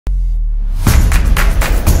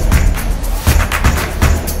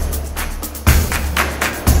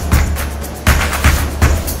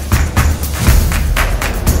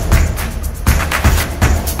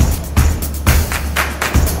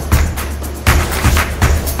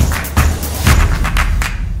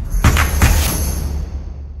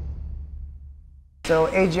So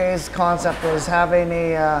AJ's concept is having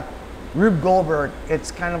a Rube Goldberg. It's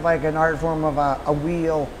kind of like an art form of a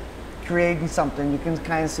wheel creating something. You can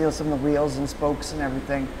kind of see some of the wheels and spokes and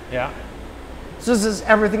everything. Yeah. So this is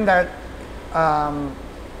everything that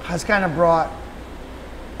has kind of brought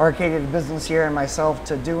Arcadia to business here and myself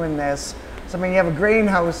to doing this. So I mean, you have a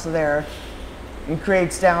greenhouse there, it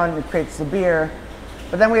creates the beer,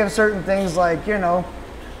 but then we have certain things like, you know,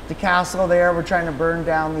 the castle there. We're trying to burn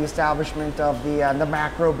down the establishment of the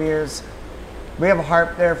macro beers. We have a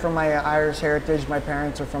harp there from my Irish heritage. My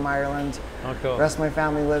parents are from Ireland. Oh, cool. The rest of my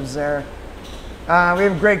family lives there. We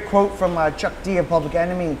have a great quote from Chuck D of Public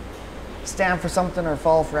Enemy: "Stand for something or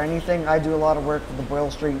fall for anything." I do a lot of work with the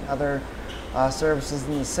Boyle Street and other services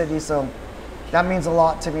in the city, so that means a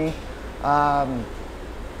lot to me. The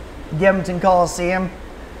Edmonton Coliseum,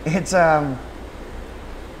 it's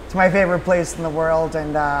my favorite place in the world,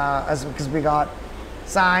 and because we got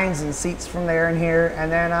signs and seats from there and here,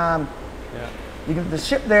 and then you get the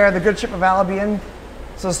ship there, the Good Ship of Albion.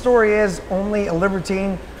 So the story is, only a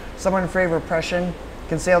libertine, someone in favor of oppression,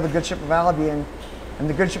 can sail the Good Ship of Albion, and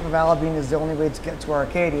the Good Ship of Albion is the only way to get to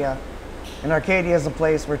Arcadia. And Arcadia is a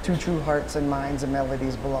place where two true hearts and minds and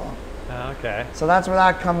melodies belong. Okay. So that's where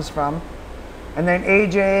that comes from. And then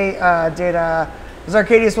AJ did, because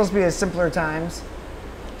Arcadia is supposed to be a simpler times,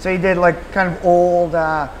 so he did like kind of old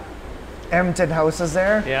Edmonton houses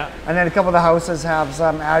there. Yeah. And then a couple of the houses have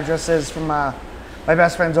some addresses from my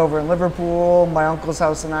best friends over in Liverpool, my uncle's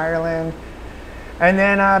house in Ireland. And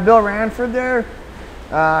then Bill Ranford there,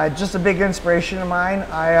 just a big inspiration of mine.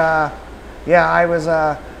 I was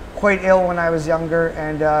quite ill when I was younger,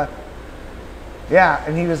 and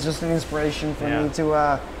and he was just an inspiration for me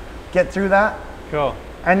to get through that. Cool.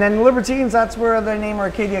 And then Libertines, that's where the name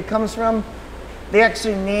Arcadia comes from. They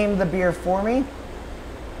actually named the beer for me,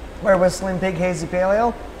 where it was Slim Pig Hazy Pale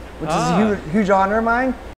Ale, which is a huge honor of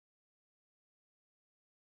mine.